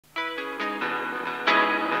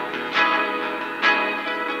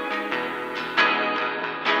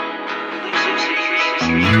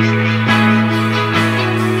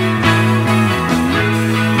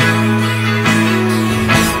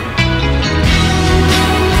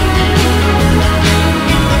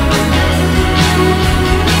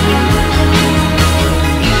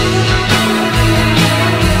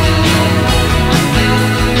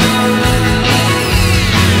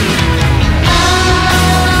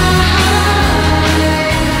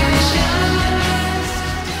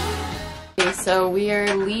we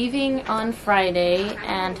are leaving on Friday,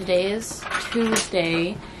 and today is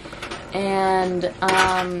Tuesday, and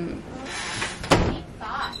I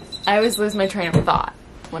always lose my train of thought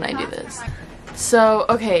when I do this. So,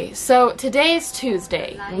 okay, so today is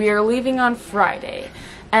Tuesday. We are leaving on Friday,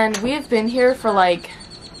 and we have been here for like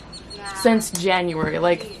since January,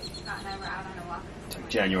 like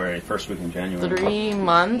January, first week in January. 3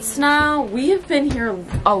 months now. We have been here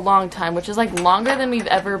a long time, which is like longer than we've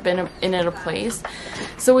ever been in at a place.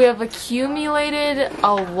 So we have accumulated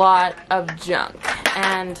a lot of junk,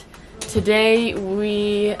 and today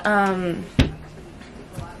we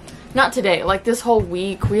not today, like this whole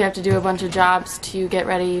week we have to do a bunch of jobs to get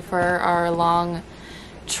ready for our long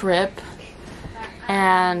trip.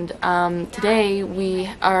 And today we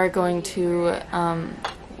are going to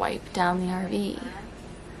wipe down the RV.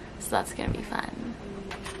 So that's gonna be fun.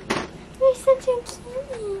 You're such a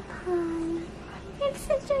cutie pie. You're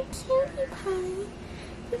such a cutie pie.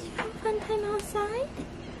 Did you have a fun time outside?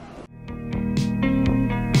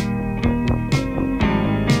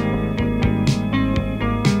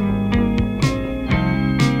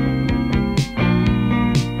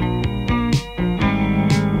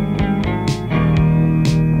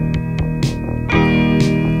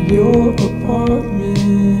 Your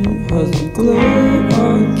apartment has a glow I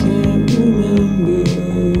can't remember.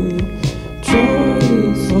 Try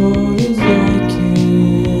as hard as I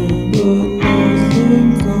can, but nothing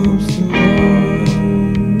comes to mind.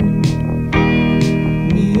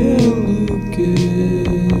 Me and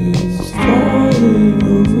Lucas falling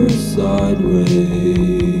over sideways.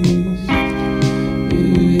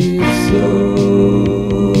 It's so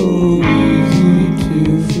easy to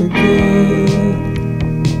forget.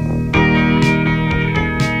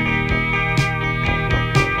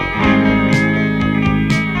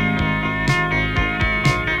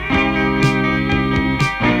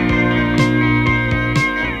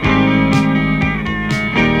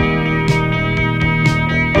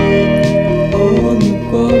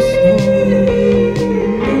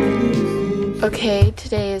 Okay,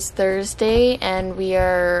 today is Thursday and we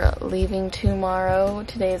are leaving tomorrow.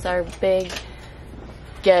 Today is our big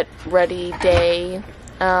get ready day.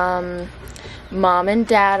 Mom and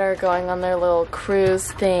Dad are going on their little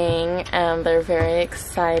cruise thing and they're very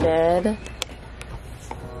excited.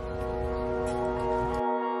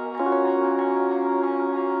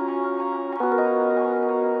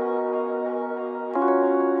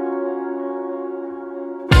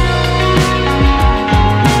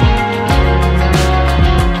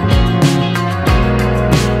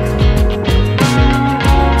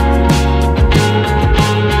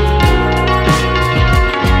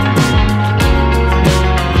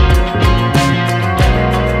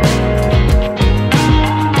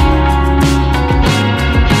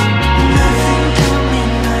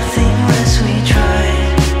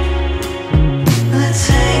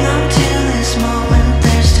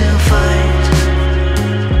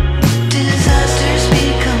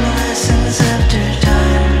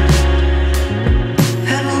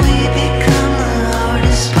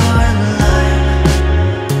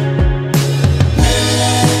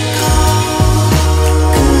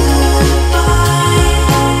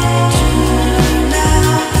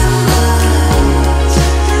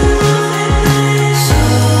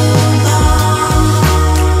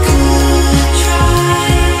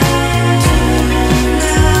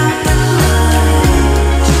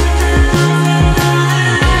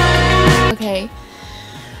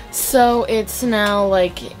 So it's now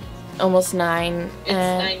like almost 9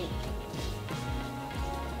 and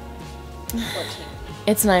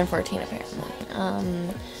it's 9:14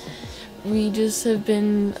 apparently. We just have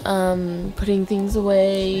been putting things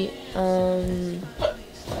away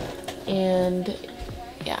and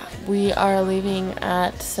yeah, we are leaving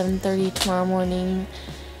at 7:30 tomorrow morning,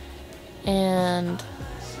 and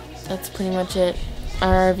that's pretty much it.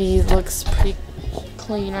 Our RV looks pretty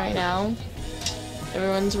clean right now.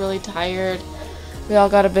 Everyone's really tired. We all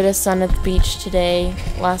got a bit of sun at the beach today.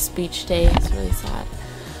 Last beach day. It's really sad.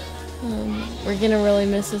 We're gonna really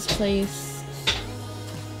miss this place.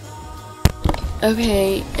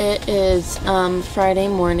 Okay, it is Friday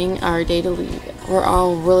morning, our day to leave. We're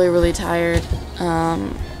all really tired,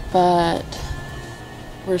 but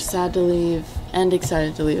we're sad to leave and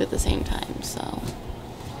excited to leave at the same time, so.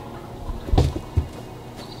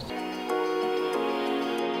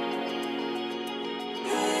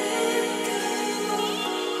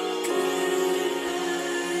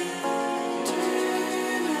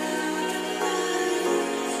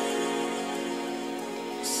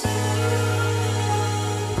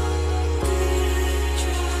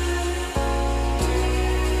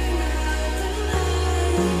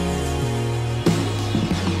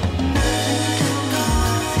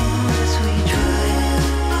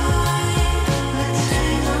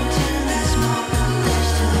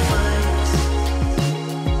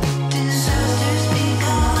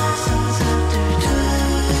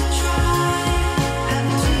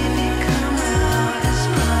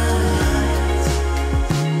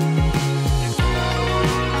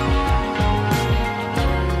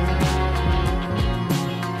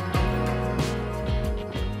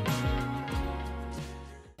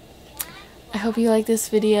 hope you like this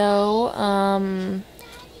video.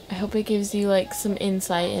 I hope it gives you like some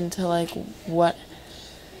insight into like what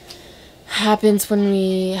happens when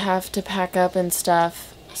we have to pack up and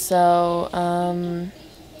stuff. So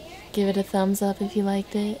give it a thumbs up if you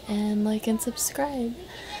liked it, and like and subscribe.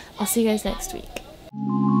 I'll see you guys next week.